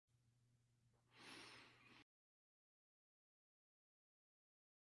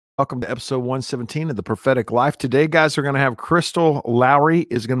Welcome to episode 117 of the Prophetic Life. Today, guys, we're going to have Crystal Lowery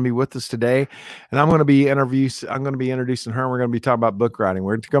is going to be with us today, and I'm going to be introducing her. And we're going to be talking about book writing.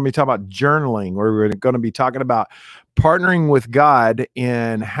 We're going to be talking about journaling. We're going to be talking about partnering with God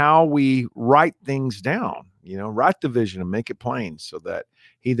and how we write things down. Write the vision and make it plain so that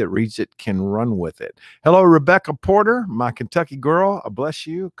he that reads it can run with it. Hello, Rebecca Porter, my Kentucky girl. I bless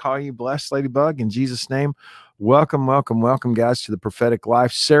you. Call you blessed, Ladybug, in Jesus' name. Welcome, welcome, welcome, guys, to the Prophetic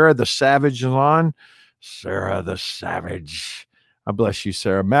Life. Sarah the Savage is on. Sarah the Savage. I bless you,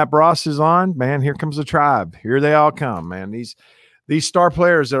 Sarah. Matt Bross is on. Man, here comes the tribe. Here they all come, man. These star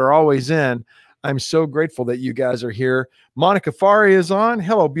players that are always in. I'm so grateful that you guys are here. Monica Fari is on.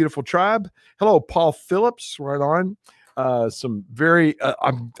 Hello, beautiful tribe. Hello, Paul Phillips, right on.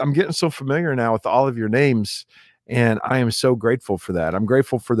 I'm getting so familiar now with all of your names, and I am so grateful for that. I'm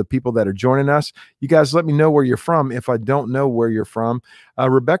grateful for the people that are joining us. You guys let me know where you're from if I don't know where you're from.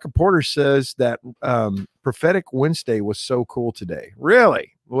 Rebecca Porter says that Prophetic Wednesday was so cool today.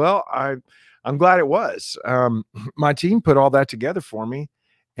 Really? Well, I'm glad it was. My team put all that together for me,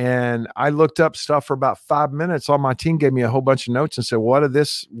 and I looked up stuff for about 5 minutes. All my team gave me a whole bunch of notes and said, what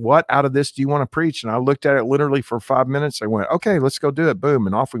out of this do you want to preach? And I looked at it literally for 5 minutes. I went, okay, let's go do it. Boom.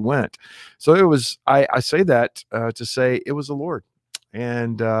 And off we went. So it was, I say that to say it was the Lord,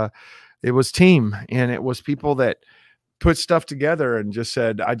 and it was team, and it was people that put stuff together and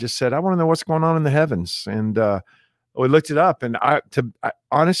I want to know what's going on in the heavens. And we looked it up, and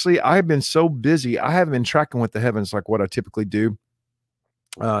honestly, I've been so busy. I haven't been tracking with the heavens like what I typically do.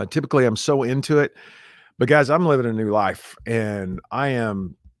 Typically I'm so into it, but guys, I'm living a new life, and I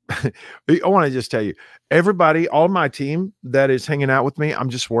am, I want to just tell you, everybody, all my team that is hanging out with me, I'm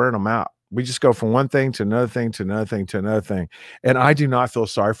just wearing them out. We just go from one thing to another thing, to another thing, to another thing. And I do not feel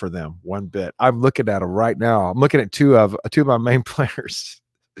sorry for them one bit. I'm looking at them right now. I'm looking at two of my main players.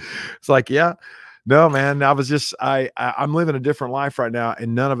 It's like, yeah, no, man, I'm living a different life right now,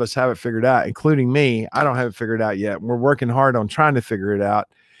 and none of us have it figured out, including me. I don't have it figured out yet. We're working hard on trying to figure it out.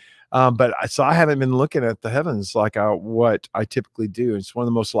 So I haven't been looking at the heavens like what I typically do. It's one of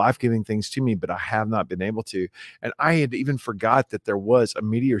the most life-giving things to me, but I have not been able to. And I had even forgot that there was a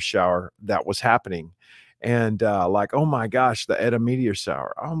meteor shower that was happening. And oh my gosh, the Edda meteor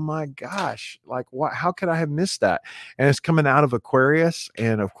shower. Oh my gosh, like what? How could I have missed that? And it's coming out of Aquarius,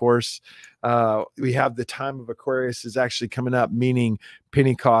 and of course, we have the time of Aquarius is actually coming up, meaning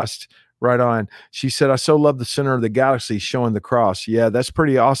Pentecost. Right on. She said, "I so love the center of the galaxy showing the cross." Yeah, that's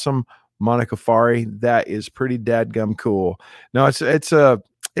pretty awesome, Monica Fari. That is pretty dadgum cool. No, it's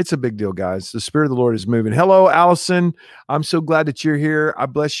a big deal, guys. The Spirit of the Lord is moving. Hello, Allison. I'm so glad that you're here. I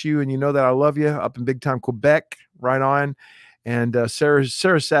bless you, and you know that I love you up in big time Quebec. Right on. And Sarah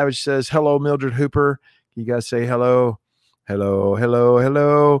Savage says, hello, Mildred Hooper. Can you guys say hello? Hello, hello,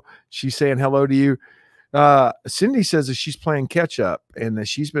 hello. She's saying hello to you. Cindy says that she's playing catch up, and that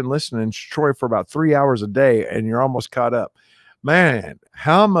she's been listening to Troy for about 3 hours a day, and you're almost caught up. Man,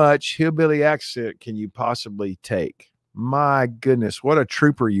 how much hillbilly accent can you possibly take? My goodness, what a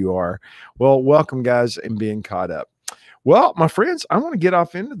trooper you are. Well, welcome, guys, and being caught up. Well, my friends, I want to get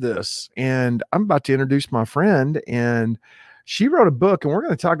off into this, and I'm about to introduce my friend, and she wrote a book, and we're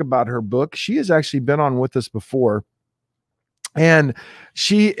going to talk about her book. She has actually been on with us before, and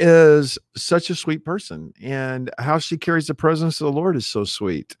she is such a sweet person, and how she carries the presence of the Lord is so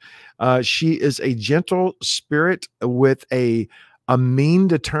sweet. She is a gentle spirit with a mean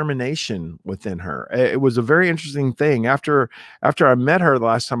determination within her. It was a very interesting thing. After I met her the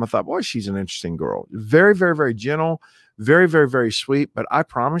last time, I thought, boy, she's an interesting girl. Very, very, very gentle, very, very, very sweet. But I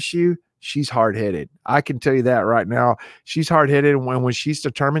promise you, she's hard-headed. I can tell you that right now. She's hard-headed. When she's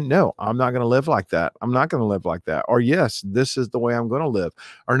determined, no, I'm not going to live like that. I'm not going to live like that. Or yes, this is the way I'm going to live.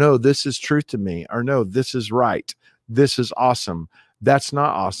 Or no, this is truth to me. Or no, this is right. This is awesome. That's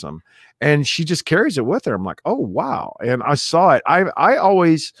not awesome. And she just carries it with her. I'm like, oh, wow. And I saw it. I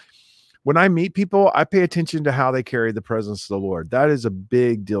always, when I meet people, I pay attention to how they carry the presence of the Lord. That is a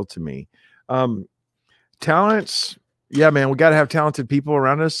big deal to me. Talents. Yeah, man, we got to have talented people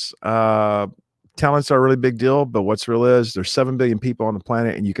around us. Talents are a really big deal, but what's real is there's 7 billion people on the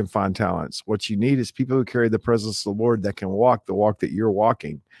planet, and you can find talents. What you need is people who carry the presence of the Lord that can walk the walk that you're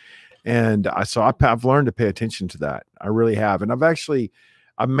walking. And I've learned to pay attention to that. I really have. And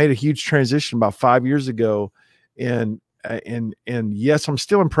I've made a huge transition about 5 years ago. And yes, I'm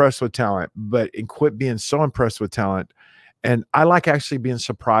still impressed with talent, but quit being so impressed with talent. And I like actually being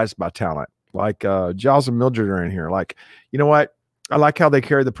surprised by talent. Like Giles and Mildred are in here. Like, you know what? I like how they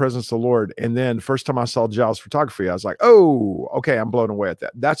carry the presence of the Lord. And then the first time I saw Giles' photography, I was like, oh, okay, I'm blown away at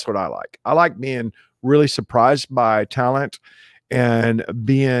that. That's what I like. I like being really surprised by talent and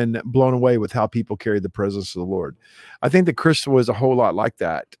being blown away with how people carry the presence of the Lord. I think that Crystal is a whole lot like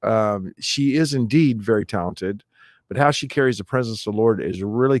that. She is indeed very talented, but how she carries the presence of the Lord is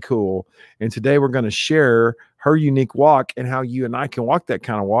really cool. And today we're going to share her unique walk and how you and I can walk that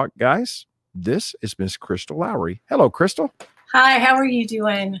kind of walk. Guys, this is Miss Crystal Lowery. Hello, Crystal. Hi, how are you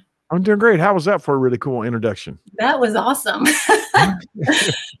doing? I'm doing great. How was that for a really cool introduction? That was awesome.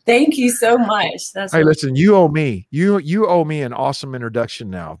 Thank you so much. Hey, really listen, you owe me. You owe me an awesome introduction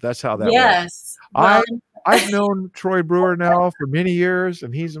now. That's how that works. Yes. Well, I've known Troy Brewer now for many years,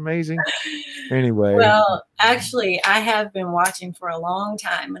 and he's amazing. Anyway. Well, actually, I have been watching for a long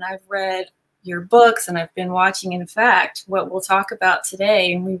time, and I've read your books, and I've been watching, in fact, what we'll talk about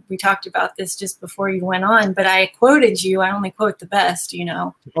today. And we talked about this just before you went on, but I quoted you. I only quote the best, you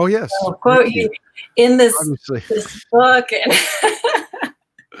know. Oh, yes. So I'll quote you in this book. And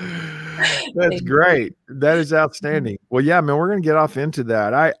that's great. That is outstanding. Well, yeah, man, we're going to get off into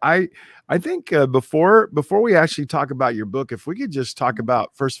that. I think before we actually talk about your book, if we could just talk about,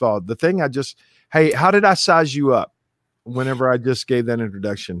 first of all, the thing hey, how did I size you up whenever I just gave that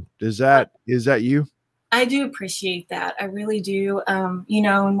introduction? Is that you? I do appreciate that. I really do. You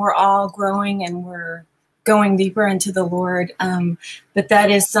know, and we're all growing and we're going deeper into the Lord. But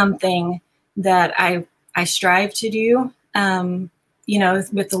that is something that I strive to do. You know,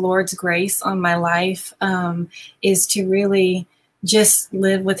 with the Lord's grace on my life, is to really just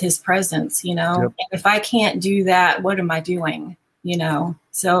live with his presence, you know. Yep. And if I can't do that, what am I doing? You know?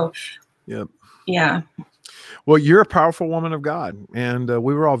 So, yep. Yeah. Well, you're a powerful woman of God, and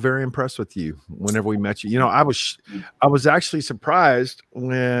we were all very impressed with you whenever we met you. You know, I was actually surprised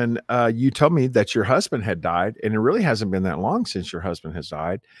when you told me that your husband had died, and it really hasn't been that long since your husband has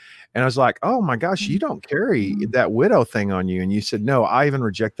died. And I was like, oh my gosh, you don't carry that widow thing on you. And you said, no, I even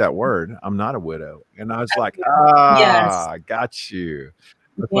reject that word. I'm not a widow. And I was like, I got you.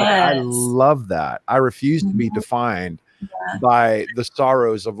 Like, I love that. I refuse to be defined by the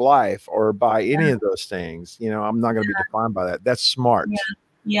sorrows of life or by any of those things. You know, I'm not going to be defined by that. That's smart.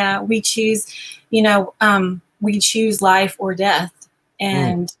 Yeah. We choose, you know, we choose life or death,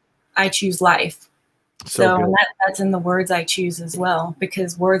 and I choose life. So that's in the words I choose as well,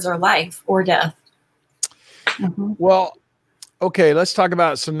 because words are life or death. Well, okay, let's talk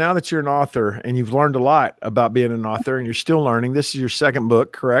about, so now that you're an author and you've learned a lot about being an author and you're still learning, this is your second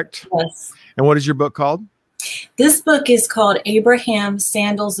book, correct? Yes. And what is your book called? This book is called Abraham's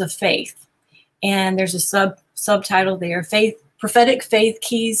Sandals of Faith. And there's a subtitle there, Prophetic Faith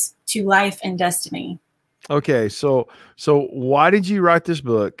Keys to Life and Destiny. Okay, so why did you write this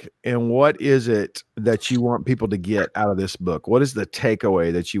book, and what is it that you want people to get out of this book? What is the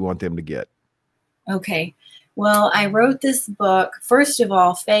takeaway that you want them to get? Okay, well, I wrote this book. First of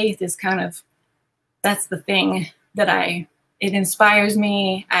all, faith is that's the thing that it inspires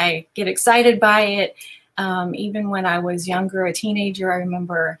me. I get excited by it. Even when I was younger, a teenager, I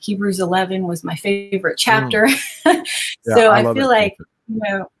remember Hebrews 11 was my favorite chapter. So I feel like, you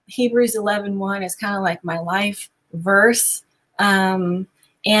know, Hebrews 11:1 is kind of like my life verse. And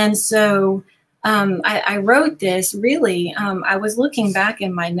so I wrote this really, I was looking back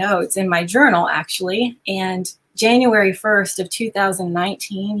in my notes, in my journal actually, and January 1st of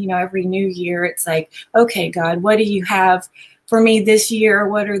 2019, you know, every new year, it's like, okay, God, what do you have for me this year?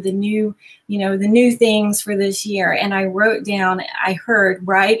 What are the new, you know, the new things for this year? And I wrote down,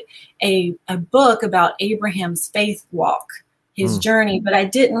 write a book about Abraham's faith walk, his journey, but I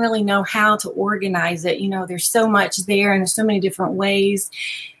didn't really know how to organize it. You know, there's so much there and there's so many different ways.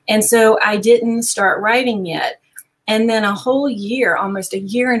 And so I didn't start writing yet. And then a whole year, almost a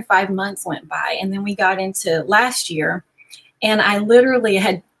year and 5 months went by. And then we got into last year, and I literally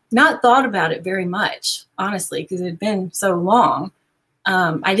had not thought about it very much, honestly, because it had been so long.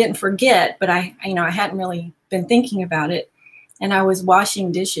 I didn't forget, but I hadn't really been thinking about it. And I was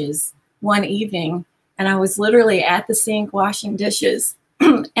washing dishes one evening, and I was literally at the sink washing dishes,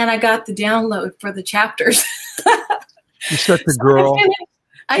 and I got the download for the chapters. You're such a girl.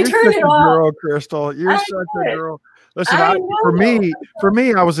 I turned it off. Girl, Crystal. You're such a girl. Listen, for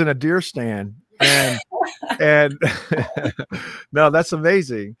me, I was in a deer stand, and no, that's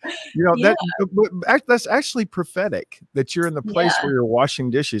amazing. You know, that's actually prophetic that you're in the place where you're washing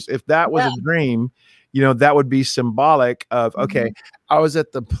dishes. If that was a dream, you know, that would be symbolic of, okay, I was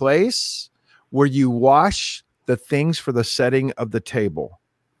at the place where you wash the things for the setting of the table.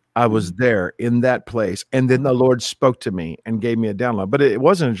 I was there in that place. And then the Lord spoke to me and gave me a download, but it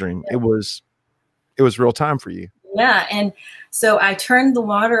wasn't a dream. It was real time for you. Yeah. And so I turned the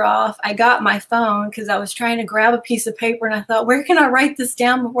water off. I got my phone because I was trying to grab a piece of paper, and I thought, where can I write this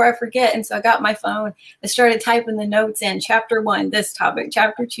down before I forget? And so I got my phone. I started typing the notes in: chapter 1, this topic;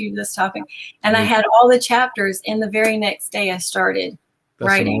 chapter 2, this topic. And I had all the chapters. And the very next day I started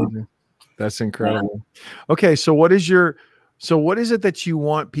writing. Amazing. That's incredible. Yeah. Okay. So what is it that you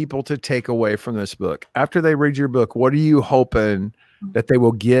want people to take away from this book? After they read your book, what are you hoping that they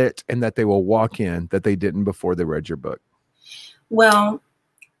will get and that they will walk in that they didn't before they read your book? Well,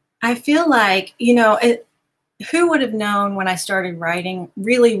 I feel like, who would have known when I started writing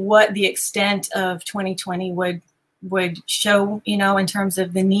really what the extent of 2020 would show, in terms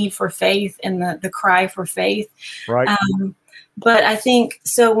of the need for faith and the cry for faith. Right. But I think,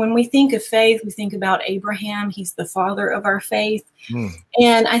 so when we think of faith, we think about Abraham. He's the father of our faith.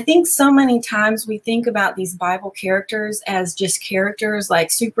 And I think so many times we think about these Bible characters as just characters like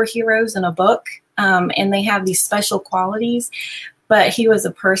superheroes in a book. And they have these special qualities, but he was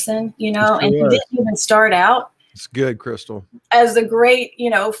a person, and he didn't even start out. It's good, Crystal. As a great,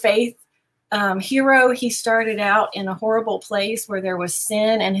 faith hero. He started out in a horrible place where there was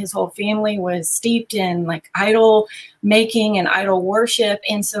sin, and his whole family was steeped in like idol making and idol worship.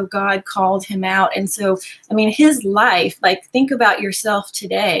 And so God called him out. And so, I mean, his life, like, think about yourself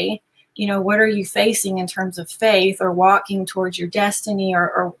today. What are you facing in terms of faith or walking towards your destiny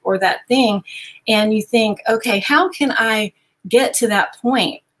or that thing? And you think, okay, how can I get to that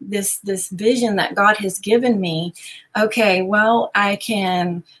point? This vision that God has given me. Okay, well, I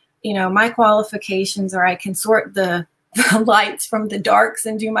can, my qualifications are I can sort the lights from the darks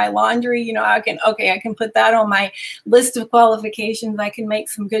and do my laundry. I can put that on my list of qualifications. I can make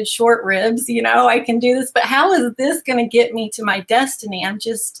some good short ribs. I can do this, but how is this going to get me to my destiny? I'm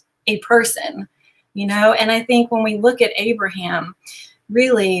just a person, and I think when we look at Abraham,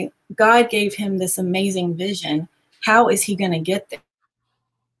 really, God gave him this amazing vision. How is he going to get there?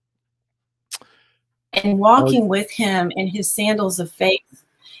 And walking with him in his sandals of faith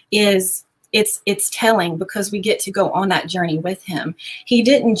it's telling, because we get to go on that journey with him. He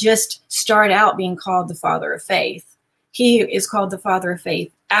didn't just start out being called the father of faith. He is called the father of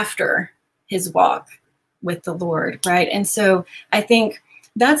faith after his walk with the Lord, right? And so I think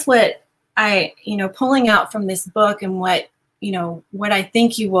that's what I, pulling out from this book, and what I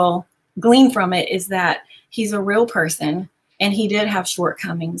think you will glean from it is that he's a real person. And he did have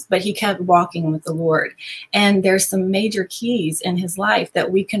shortcomings, but he kept walking with the Lord. And there's some major keys in his life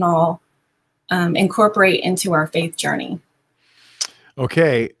that we can all incorporate into our faith journey.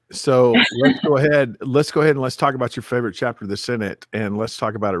 Okay, so let's go ahead. Let's talk about your favorite chapter of the Senate, and let's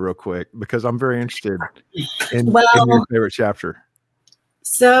talk about it real quick, because I'm very interested in your favorite chapter.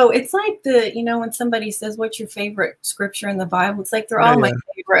 So it's like when somebody says, what's your favorite scripture in the Bible? It's like they're all my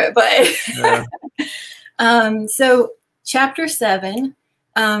favorite, but so Chapter 7,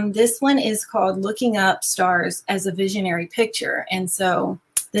 this one is called Looking Up Stars as a Visionary Picture. And so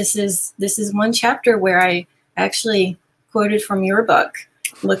this is one chapter where I actually quoted from your book,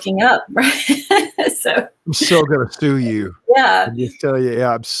 Looking Up, right? So I'm so going to sue you. Yeah. I just tell you,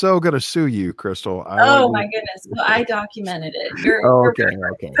 I'm so going to sue you, Crystal. Oh my goodness. Well, I documented it. Okay.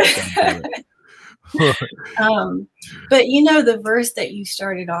 But the verse that you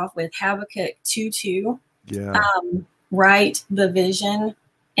started off with, Habakkuk 2:2. Yeah. Write the vision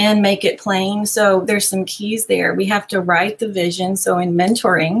and make it plain. So there's some keys there. We have to write the vision. So in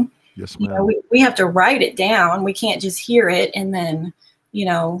mentoring, yes, ma'am. We have to write it down. We can't just hear it and then,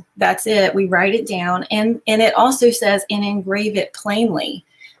 that's it. We write it down. And it also says, and engrave it plainly.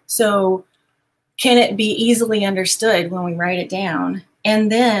 So can it be easily understood when we write it down?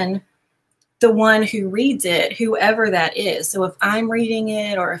 And then the one who reads it, whoever that is. So if I'm reading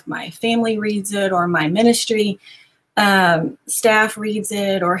it, or if my family reads it, or my ministry staff reads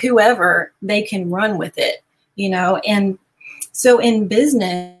it, or whoever, they can run with it, and so in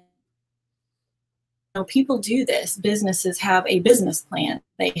business, people do this. Businesses have a business plan.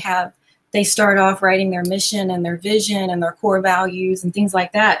 They start off writing their mission and their vision and their core values and things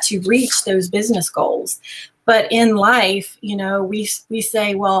like that to reach those business goals. But in life, we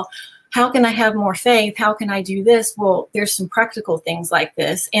say, well, how can I have more faith? How can I do this? Well, there's some practical things like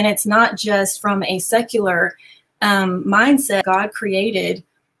this, and it's not just from a secular mindset. God created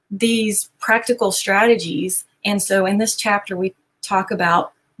these practical strategies. And so in this chapter, we talk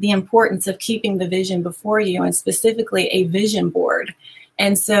about the importance of keeping the vision before you, and specifically a vision board.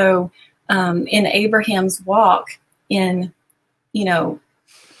 And so in Abraham's walk, in, God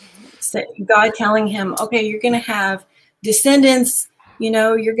telling him, okay, you're going to have descendants,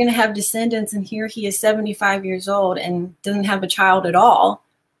 you're going to have descendants. And here he is 75 years old and doesn't have a child at all.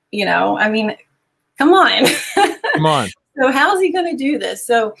 I mean, come on. Come on. So how's he going to do this?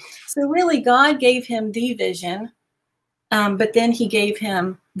 So really God gave him the vision, but then he gave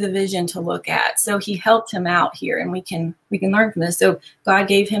him the vision to look at. So he helped him out here, and we can learn from this. So God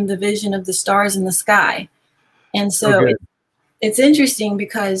gave him the vision of the stars in the sky. And so it's interesting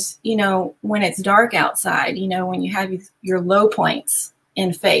because, you know, when it's dark outside, you know, when you have your low points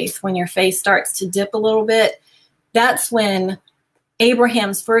in faith, when your faith starts to dip a little bit, that's when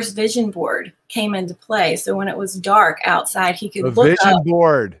Abraham's first vision board came into play. So when it was dark outside, he could look vision up.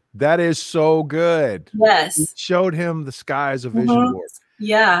 board. That is so good. Yes. It showed him the sky as a vision board.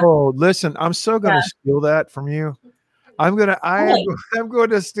 Yeah. Oh, listen, I'm so going to steal that from you. I'm going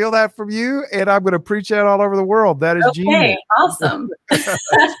to steal that from you, and I'm going to preach that all over the world. That is genius. Awesome.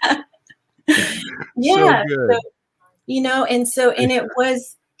 Yeah. So, you know, and it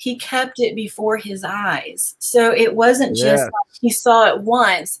was, he kept it before his eyes. So it wasn't just like he saw it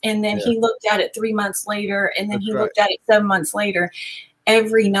once and then he looked at it 3 months later, and then he looked at it 7 months later.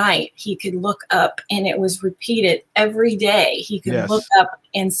 Every night he could look up, and it was repeated every day. He could look up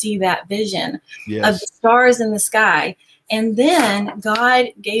and see that vision of the stars in the sky. And then God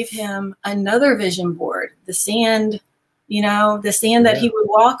gave him another vision board, the sand, you know, the sand that he would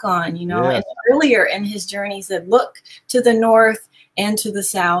walk on, you know. And earlier in his journey, he said, look to the north and to the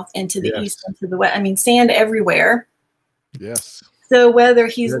south and to the east and to the west. I mean, sand everywhere. Yes. So whether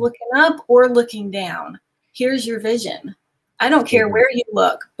he's looking up or looking down, here's your vision. I don't care where you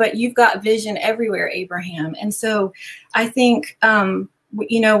look, but you've got vision everywhere, Abraham. And so I think,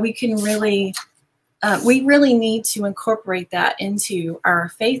 you know, we can really, we really need to incorporate that into our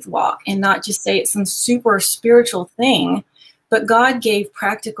faith walk and not just say it's some super spiritual thing, but God gave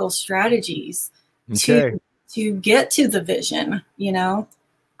practical strategies to get to the vision, you know.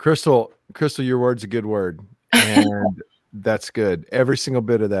 Crystal, your word's a good word. And that's good. Every single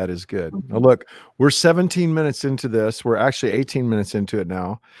bit of that is good. Now look, we're 17 minutes into this. We're actually 18 minutes into it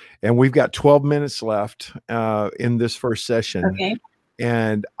now. And we've got 12 minutes left in this first session. Okay.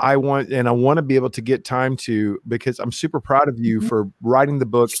 And I want to be able to get time to, because I'm super proud of you for writing the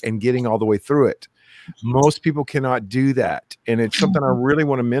book and getting all the way through it. Most people cannot do that. And it's something I really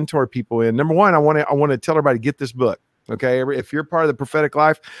want to mentor people in. Number one, I want to tell everybody, get this book. Okay. If you're part of the prophetic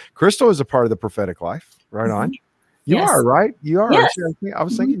life, Crystal is a part of the prophetic life. Right on. You are, right? You are. Yes. I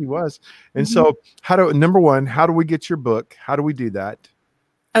was thinking you was. And so number one, how do we get your book? How do we do that?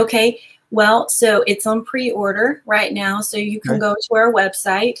 Okay. Well, so it's on pre-order right now. So you can go to our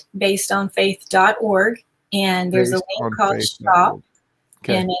website, basedonfaith.org, and there's a link called Shop.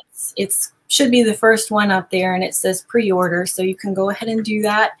 And it's should be the first one up there, and it says pre-order. So you can go ahead and do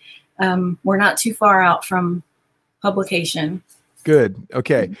that. We're not too far out from publication. Good.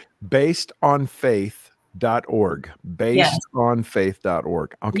 Okay. Basedonfaith.org.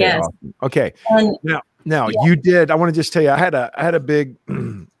 Basedonfaith.org. Okay. Awesome. Okay. Now you did. I want to just tell you, I had a big.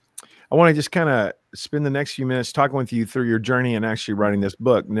 I want to just kind of spend the next few minutes talking with you through your journey and actually writing this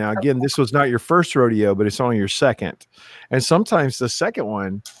book. Now, again, this was not your first rodeo, but it's only your second, and sometimes the second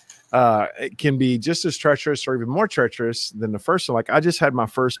one it can be just as treacherous or even more treacherous than the first one. Like I just had my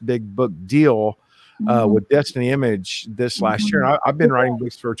first big book deal with Destiny Image this last year. And I've been writing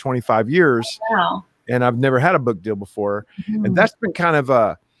books for 25 years. Wow. And I've never had a book deal before. And that's been kind of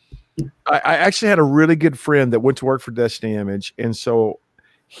I actually had a really good friend that went to work for Destiny Image. And so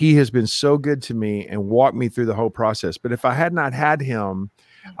he has been so good to me and walked me through the whole process. But if I had not had him,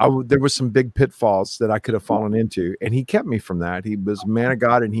 there was some big pitfalls that I could have fallen into. And he kept me from that. He was a man of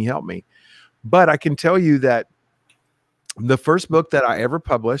God and he helped me. But I can tell you that the first book that I ever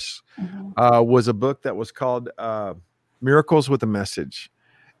published was a book that was called Miracles with a Message.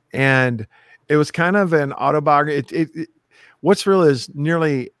 And it was kind of an autobiography. What's real is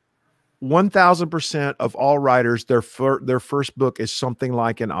nearly 1,000% of all writers, their first book is something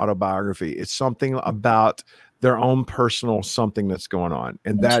like an autobiography. It's something about their own personal something that's going on.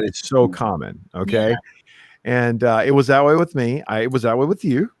 And that is so common. Okay. Yeah. And it was that way with me. It was that way with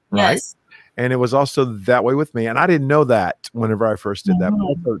you. Right. Yes. And it was also that way with me. And I didn't know that whenever I first did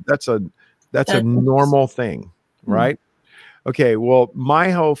that. That's a normal thing. Right. Okay. Well, my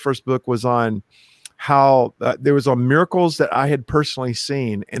whole first book was on how there was on miracles that I had personally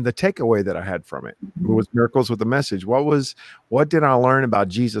seen, and the takeaway that I had from it was miracles with a message. What did I learn about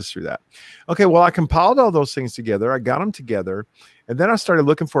Jesus through that? Okay, well, I compiled all those things together. I got them together, and then I started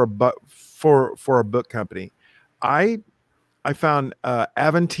looking for a book company. I found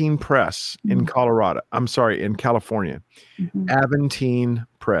Aventine Press in Colorado. I'm sorry, in California. Aventine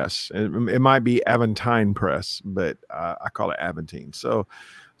Press. It might be Aventine Press, but I call it Aventine.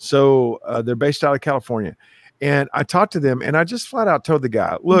 So they're based out of California. And I talked to them and I just flat out told the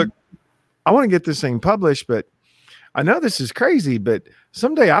guy, look, I want to get this thing published, but I know this is crazy, but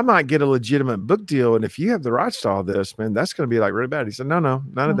someday I might get a legitimate book deal. And if you have the rights to all this, man, that's going to be like really bad. He said, no, none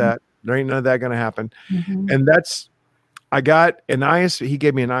of that. There ain't none of that going to happen. And I got an he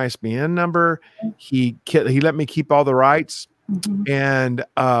gave me an ISBN number. He let me keep all the rights, and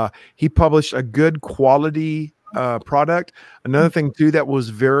he published a good quality product. Another thing too that was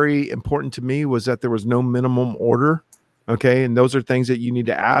very important to me was that there was no minimum order. Okay. And those are things that you need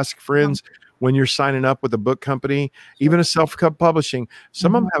to ask, friends, when you're signing up with a book company, even a self-publishing.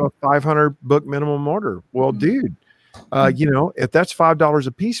 Some of them have a 500 book minimum order. Well, dude, you know, if that's $5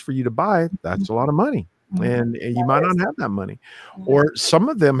 a piece for you to buy, that's a lot of money. And you might not have that money, or some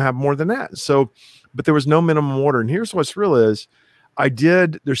of them have more than that. So, but there was no minimum order. And here's what's real is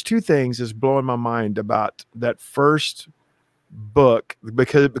there's two things that's blowing my mind about that first book,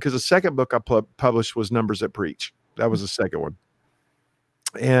 because the second book I published was Numbers That Preach. That was the second one.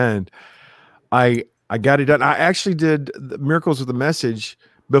 And I got it done. I actually did the Miracles of the Message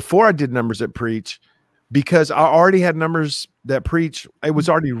before I did Numbers That Preach, because I already had Numbers That Preach. It was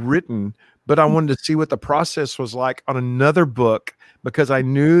already written, but I wanted to see what the process was like on another book, because I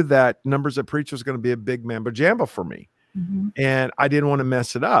knew that Numbers That Preach was going to be a big mambo jamba for me. And I didn't want to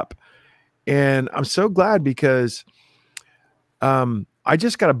mess it up. And I'm so glad, because I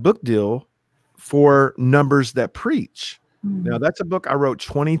just got a book deal for Numbers That Preach. Now that's a book I wrote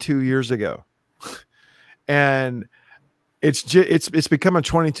 22 years ago. And it's become a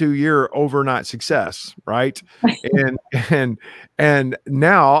 22-year overnight success, right? and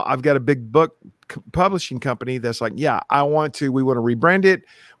now I've got a big book publishing company that's like, yeah, we want to rebrand it.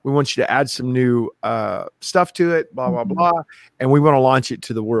 We want you to add some new stuff to it, blah, blah, blah. And we want to launch it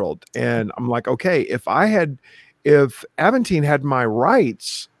to the world. And I'm like, okay, if Aventine had my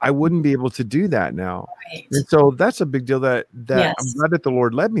rights, I wouldn't be able to do that now. Right. And so that's a big deal that yes. I'm glad that the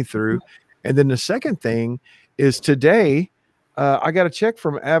Lord led me through. And then the second thing is today, I got a check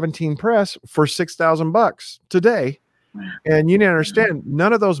from Aventine Press for $6,000 today. Wow. And you need to understand,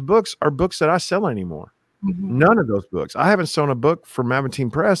 none of those books are books that I sell anymore. None of those books. I haven't sold a book from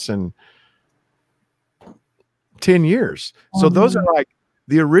Aventine Press in 10 years. So those are like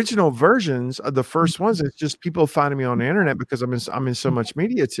the original versions of the first ones. It's just people finding me on the internet because I'm in so much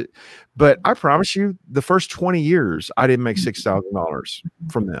media. But I promise you, the first 20 years, I didn't make $6,000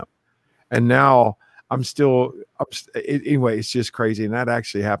 from them. And now anyway, it's just crazy. And that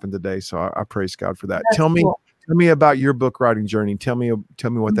actually happened today. So I praise God for that. Tell me about your book writing journey. Tell me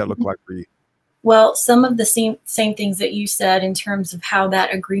what that looked like for you. Well, some of the same things that you said in terms of how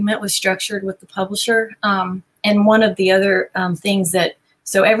that agreement was structured with the publisher. And one of the other things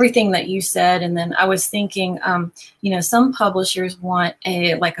so everything that you said, and then I was thinking, some publishers want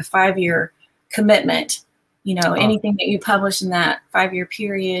a 5-year commitment. Anything that you publish in that 5-year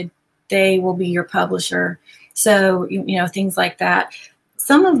period, they will be your publisher. So, things like that.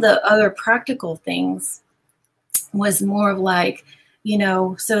 Some of the other practical things was more of like,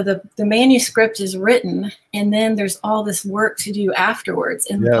 so the manuscript is written, and then there's all this work to do afterwards.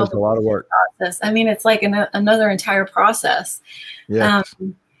 In the it's a lot of work. Process. I mean, it's like another entire process. Yes.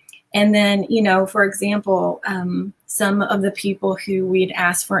 And then, for example, some of the people who we'd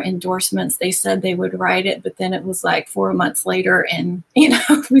asked for endorsements, they said they would write it, but then it was like 4 months later, and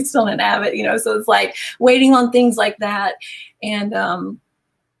we still didn't have it. So it's like waiting on things like that, and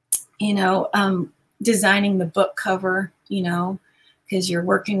designing the book cover, because you're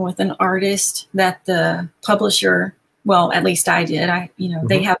working with an artist that the publisher, well, at least I did.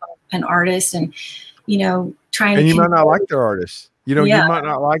 They have an artist, and trying. And you might not like their artist. You might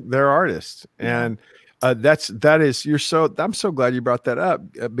not like their artist, and I'm so glad you brought that up,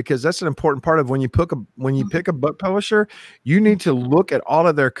 because that's an important part of when you pick a book publisher. You need to look at all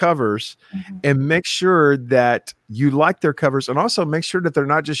of their covers and make sure that you like their covers, and also make sure that they're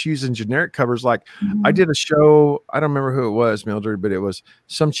not just using generic covers. Like I did a show, I don't remember who it was, Mildred, but it was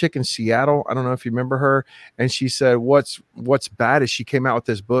some chick in Seattle. I don't know if you remember her. And she said, what's bad is she came out with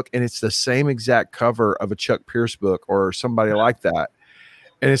this book, and it's the same exact cover of a Chuck Pierce book or somebody like that.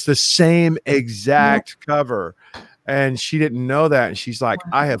 And it's the same exact cover. And she didn't know that. And she's like,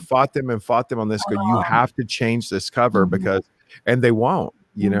 I have fought them on this. You have to change this cover and they won't,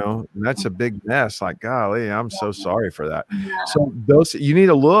 and that's a big mess. Like, golly, I'm so sorry for that. So you need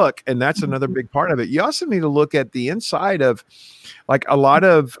to look, and that's another big part of it. You also need to look at the inside of, like, a lot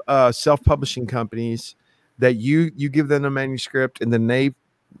of self-publishing companies that you give them a manuscript, and then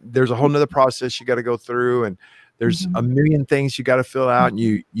there's a whole nother process you got to go through, and there's a million things you got to fill out, and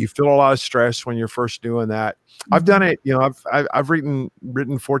you feel a lot of stress when you're first doing that. I've done it. I've written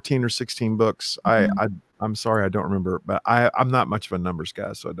 14 or 16 books. I'm sorry, I don't remember, but I'm not much of a numbers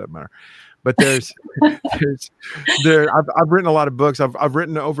guy, so it doesn't matter. but there's I've written a lot of books. I've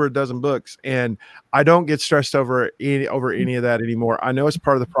written over a dozen books, and I don't get stressed over any of that anymore. I know it's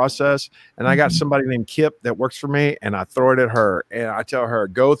part of the process, and I got somebody named Kip that works for me, and I throw it at her, and I tell her,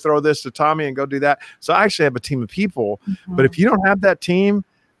 go throw this to Tommy and go do that. So I actually have a team of people, but if you don't have that team,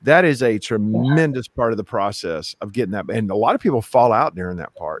 that is a tremendous part of the process of getting that. And a lot of people fall out during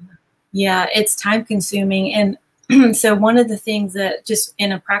that part. Yeah, it's time consuming. And so one of the things that just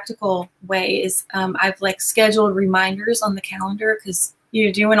in a practical way is I've like scheduled reminders on the calendar because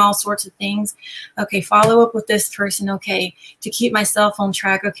you're doing all sorts of things. Okay, follow up with this person. Okay, to keep myself on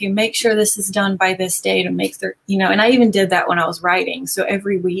track. Okay, make sure this is done by this day to make their, you know, and I even did that when I was writing. So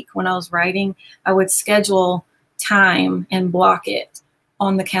every week when I was writing, I would schedule time and block it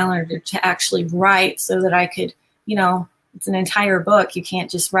on the calendar to actually write so that I could, you know, it's an entire book. You can't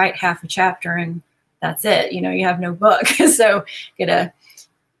just write half a chapter and that's it. You know, you have no book. So you gotta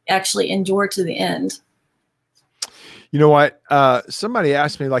actually endure to the end. You know what? Somebody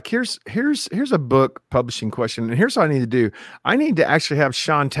asked me, like, here's a book publishing question, and here's what I need to do. I need to actually have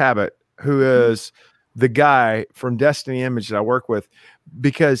Sean Tabbitt, who is the guy from Destiny Image that I work with,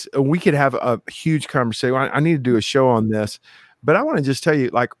 because we could have a huge conversation. I need to do a show on this. But I want to just tell you,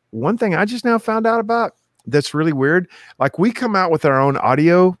 like, one thing I just now found out about that's really weird. Like, we come out with our own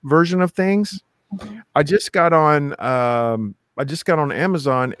audio version of things. I just got on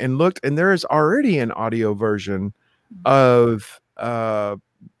Amazon and looked, and there is already an audio version of my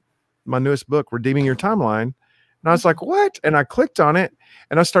newest book, Redeeming Your Timeline. And I was like, what? And I clicked on it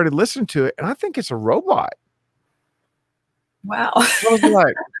and I started listening to it, and I think it's a robot. Wow. I was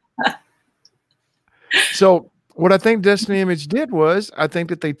like, so what I think Destiny Image did was, I think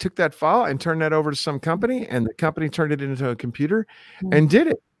that they took that file and turned that over to some company, and the company turned it into a computer and did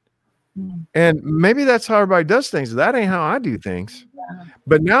it. And maybe that's how everybody does things. That ain't how I do things.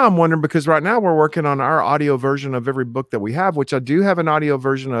 But now I'm wondering, because right now we're working on our audio version of every book that we have, which I do have an audio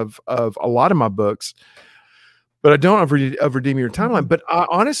version of a lot of my books, but I don't have Redeem Your Timeline. But I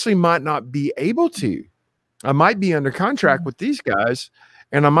honestly might not be able to. I might be under contract with these guys,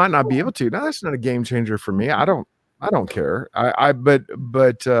 and I might not be able to. Now, that's not a game changer for me. I don't care.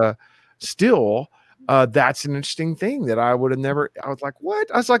 But still, that's an interesting thing that I would have never. I was like,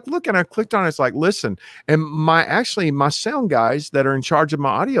 what? I was like, look, and I clicked on it. It's like, listen, and my sound guys that are in charge of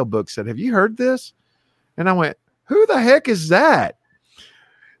my audiobook said, have you heard this? And I went, who the heck is that?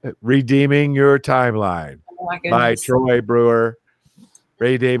 Redeeming Your Timeline by Troy Brewer.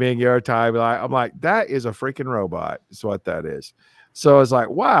 Redeeming Your Timeline. I'm like, that is a freaking robot. Is what that is. So I was like,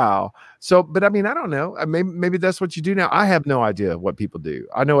 wow. So, but I mean, I don't know. Maybe that's what you do now. I have no idea what people do.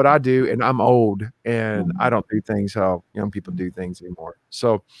 I know what I do, and I'm old, and I don't do things how young people do things anymore.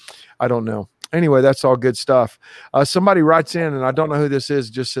 So I don't know. Anyway, that's all good stuff. Somebody writes in, and I don't know who this is,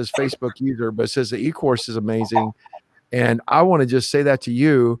 just says Facebook user, but it says the e-course is amazing. And I want to just say that to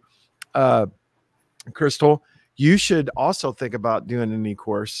you, Crystal. You should also think about doing an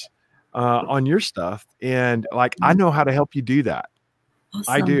e-course on your stuff. And like, I know how to help you do that.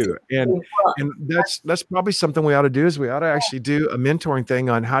 Awesome. I do. And that's probably something we ought to do, is we ought to actually do a mentoring thing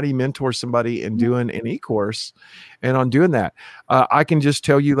on how do you mentor somebody in doing an e-course. And on doing that, I can just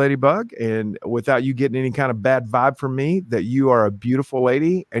tell you, Ladybug, and without you getting any kind of bad vibe from me, that you are a beautiful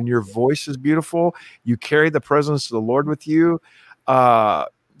lady and your voice is beautiful. You carry the presence of the Lord with you.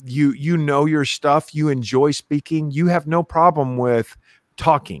 You know your stuff. You enjoy speaking. You have no problem with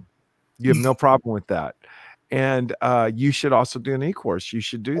talking. You have no problem with that. And you should also do an e-course. You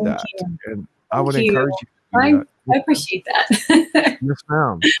should do that. And I would encourage you to do that. I appreciate that. Yes,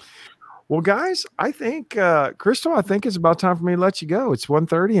 ma'am. Well, guys, I think, Crystal, I think it's about time for me to let you go. It's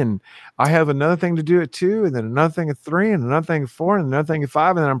 1:30, and I have another thing to do at 2, and then another thing at 3, and another thing at 4, and another thing at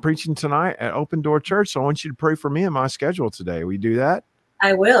 5, and then I'm preaching tonight at Open Door Church. So I want you to pray for me and my schedule today. Will you do that?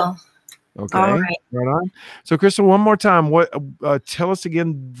 I will. Okay. All right. Right on. So, Crystal, one more time, what? Tell us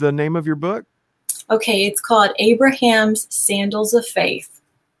again the name of your book. Okay, it's called Abraham's Sandals of Faith.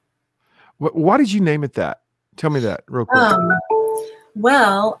 Why did you name it that? Tell me that real quick.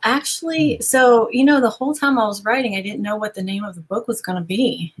 Well, actually, so, you know, the whole time I was writing, I didn't know what the name of the book was going to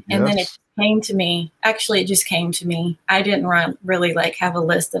be. And then it came to me. Actually, it just came to me. I didn't really like have a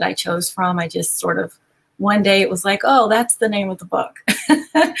list that I chose from. I just sort of, one day it was like, oh, that's the name of the book.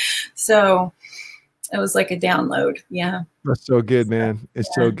 So it was like a download. Yeah. That's so good, man.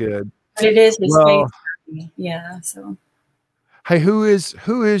 It's so good. But it is his faith. Yeah. So. Hey, who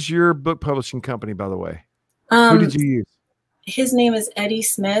is your book publishing company, by the way? Who did you use? His name is Eddie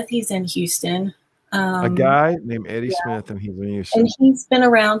Smith. He's in Houston. A guy named Eddie Smith, and he's in Houston. And he's been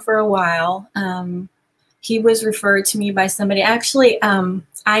around for a while. he was referred to me by somebody. Actually,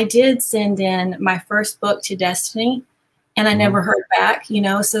 I did send in my first book to Destiny, and I never heard back, you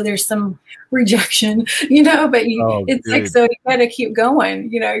know, so there's some rejection, you know, but it's like, so you got to keep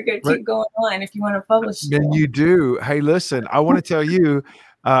going, you know, you got to keep going on if you want to publish. Then you do. Hey, listen, I want to tell you,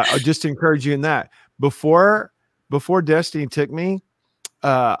 I'll just encourage you in that. Before Destiny took me,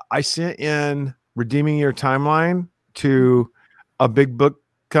 I sent in Redeeming Your Timeline to a big book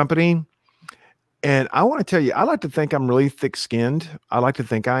company. And I want to tell you, I like to think I'm really thick-skinned. I like to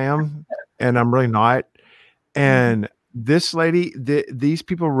think I am, and I'm really not. And this lady, these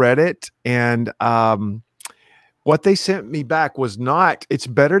people read it, and what they sent me back was not, it's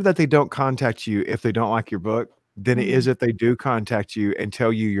better that they don't contact you if they don't like your book than it is if they do contact you and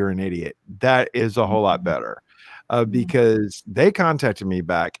tell you you're an idiot. That is a whole lot better, because they contacted me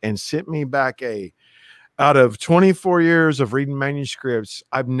back and sent me back out of 24 years of reading manuscripts,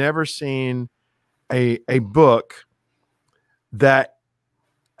 I've never seen a book that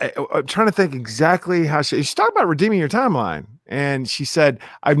I'm trying to think exactly how she's talking about redeeming your timeline. And she said,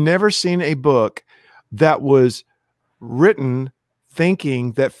 I've never seen a book that was written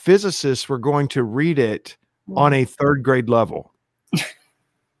thinking that physicists were going to read it on a 3rd grade level.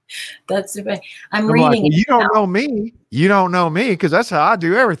 That's I'm reading like, well, you don't know me. You don't know me, because that's how I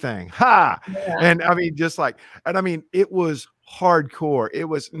do everything. Ha. Yeah. And I mean, just like, and I mean, it was hardcore. It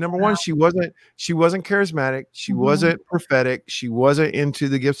was, number one, she wasn't charismatic. She wasn't prophetic. She wasn't into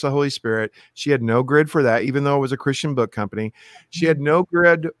the gifts of the Holy Spirit. She had no grid for that, even though it was a Christian book company. She had no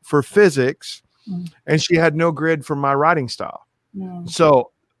grid for physics, and she had no grid for my writing style.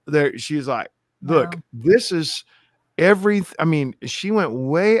 So there, she's like, look, this is I mean, she went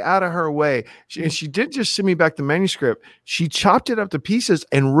way out of her way. And she did just send me back the manuscript. She chopped it up to pieces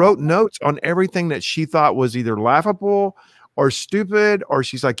and wrote notes on everything that she thought was either laughable or stupid, or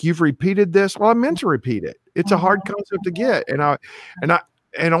she's like, you've repeated this. Well, I meant to repeat it. It's a hard concept to get. And I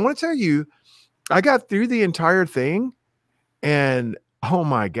want to tell you, I got through the entire thing, and oh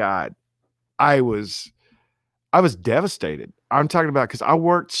my God, I was devastated. I'm talking about, because I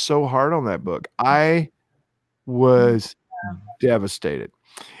worked so hard on that book. I was devastated.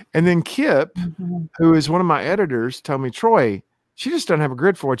 And then Kip, who is one of my editors, told me, Troy, she just doesn't have a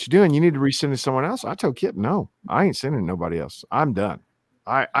grid for what you're doing. You need to resend it to someone else. I told Kip, no, I ain't sending nobody else. I'm done.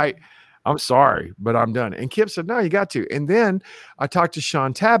 I'm sorry, but I'm done. And Kip said, no, you got to. And then I talked to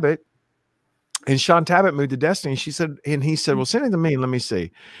Sean Tabbitt, and Sean Tabbitt moved to Destiny. He said, well, send it to me. Let me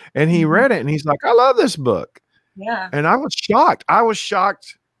see. And he read it, and he's like, I love this book. Yeah. And I was shocked. I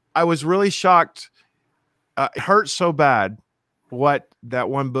was really shocked. It hurt so bad what that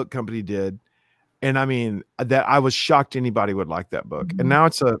one book company did. And I mean, that I was shocked anybody would like that book. And now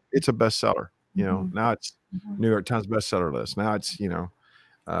it's a bestseller, you know, now it's New York Times bestseller list. Now it's,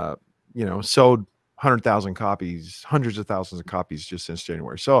 sold 100,000 copies, hundreds of thousands of copies just since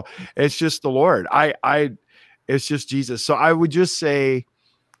January. So it's just the Lord. It's just Jesus. So I would just say,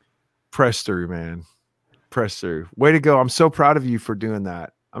 press through, man. Press through. Way to go. I'm so proud of you for doing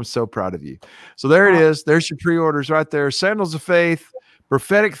that. I'm so proud of you. So there it is. There's your pre-orders right there. Sandals of Faith,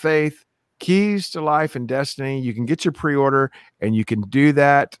 Prophetic Faith, Keys to Life and Destiny. You can get your pre-order, and you can do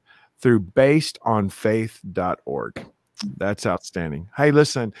that through basedonfaith.org. That's outstanding. Hey,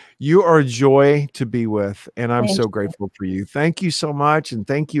 listen, you are a joy to be with, and I'm so grateful for you. Thank you so much. And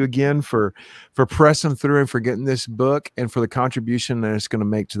thank you again for pressing through and for getting this book and for the contribution that it's going to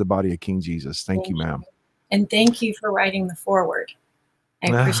make to the body of King Jesus. Thank you, ma'am. And thank you for writing the foreword. I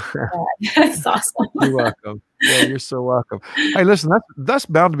appreciate that. That's awesome. You're welcome. Yeah, you're so welcome. Hey, listen, that's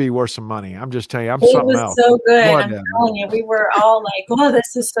bound to be worth some money. I'm just telling you, I'm something else. It was so good. I'm telling you, we were all like, oh,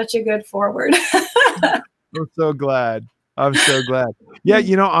 this is such a good foreword. I'm so glad. I'm so glad. Yeah,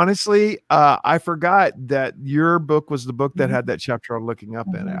 you know, honestly, I forgot that your book was the book that had that chapter on looking up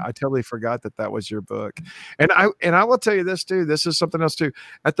in it. I totally forgot that was your book. And I will tell you this too. This is something else too.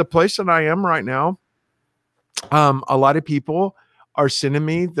 At the place that I am right now, a lot of people are sending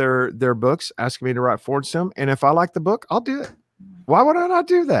me their books, asking me to write forwards to them. And if I like the book, I'll do it. Why would I not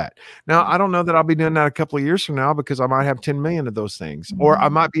do that? Now, I don't know that I'll be doing that a couple of years from now, because I might have 10 million of those things, or I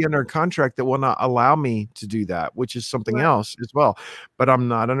might be under a contract that will not allow me to do that, which is something else as well. But I'm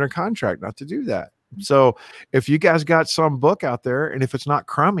not under contract not to do that. So if you guys got some book out there, and if it's not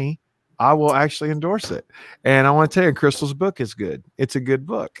crummy, I will actually endorse it. And I want to tell you, Crystal's book is good. It's a good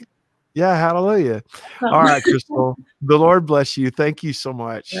book. Yeah, hallelujah. All right, Crystal. The Lord bless you. Thank you so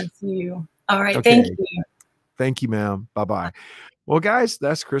much. Bless you. All right, thank you. Thank you, ma'am. Bye-bye. Well, guys,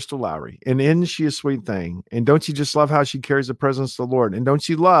 that's Crystal Lowery. And isn't she a sweet thing? And don't you just love how she carries the presence of the Lord? And don't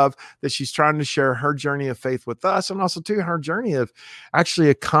you love that she's trying to share her journey of faith with us, and also too her journey of actually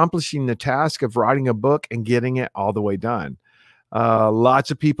accomplishing the task of writing a book and getting it all the way done.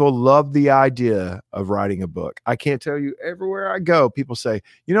 Lots of people love the idea of writing a book. I can't tell you, everywhere I go, people say,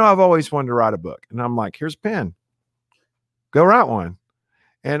 I've always wanted to write a book. And I'm like, here's a pen. Go write one.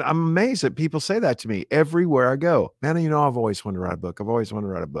 And I'm amazed that people say that to me everywhere I go. Man, I've always wanted to write a book. I've always wanted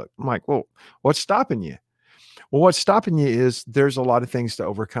to write a book. I'm like, well, what's stopping you? Well, what's stopping you is there's a lot of things to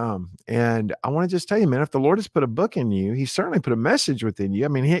overcome. And I want to just tell you, man, if the Lord has put a book in you, He certainly put a message within you. I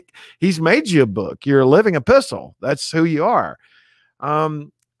mean, He's made you a book. You're a living epistle. That's who you are.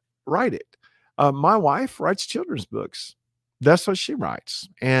 Write it. My wife writes children's books. That's what she writes.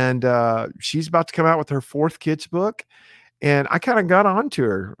 And she's about to come out with her 4th kid's book. And I kind of got onto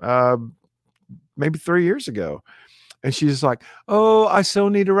her maybe 3 years ago. And she's like, oh, I so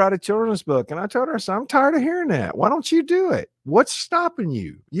need to write a children's book. And I told her, so I'm tired of hearing that. Why don't you do it? What's stopping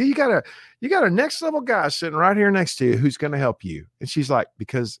you? You got a next level guy sitting right here next to you who's going to help you. And she's like,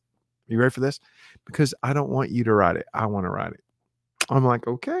 because, you ready for this? Because I don't want you to write it. I want to write it. I'm like,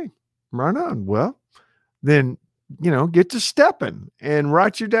 okay, right on. Well, then, get to stepping and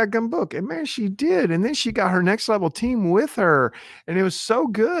write your dadgum book. And man, she did. And then she got her next level team with her. And it was so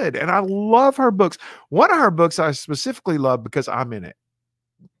good. And I love her books. One of her books I specifically love because I'm in it.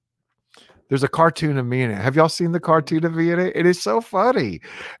 There's a cartoon of me in it. Have y'all seen the cartoon of me in it? It is so funny.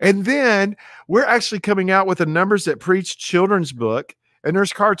 And then we're actually coming out with a Numbers That Preach children's book. And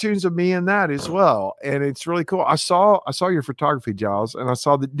there's cartoons of me in that as well. And it's really cool. I saw your photography, Giles. And I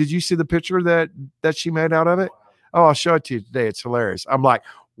saw did you see the picture that she made out of it? Oh, I'll show it to you today. It's hilarious. I'm like,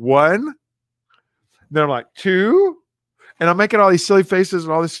 1. Then I'm like, 2. And I'm making all these silly faces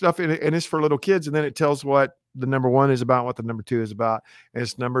and all this stuff. And it's for little kids. And then it tells what the number 1 is about, what the number 2 is about. And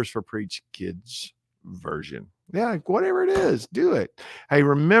it's Numbers for Preach Kids version. Yeah, whatever it is, do it. Hey,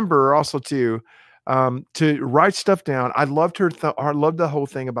 remember also to write stuff down. I loved I loved the whole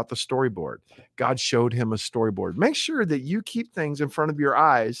thing about the storyboard. God showed him a storyboard. Make sure that you keep things in front of your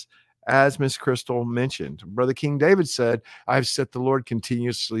eyes. As Miss Crystal mentioned, Brother King David said, I've set the Lord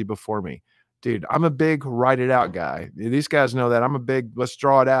continuously before me. Dude, I'm a big write it out guy. These guys know that. I'm a big, let's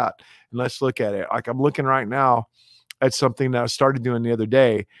draw it out and let's look at it. Like I'm looking right now at something that I started doing the other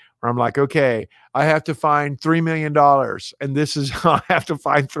day where I'm like, okay, I have to find $3 million. And this is how I have to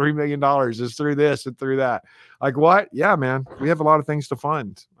find $3 million is through this and through that. Like what? Yeah, man, we have a lot of things to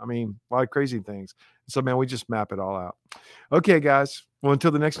fund. I mean, a lot of crazy things. So, man, we just map it all out. Okay, guys. Well,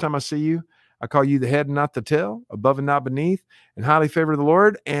 until the next time I see you, I call you the head and not the tail, above and not beneath, and highly favored of the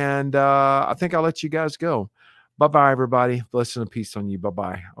Lord. And I think I'll let you guys go. Bye-bye, everybody. Blessing and peace on you.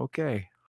 Bye-bye. Okay.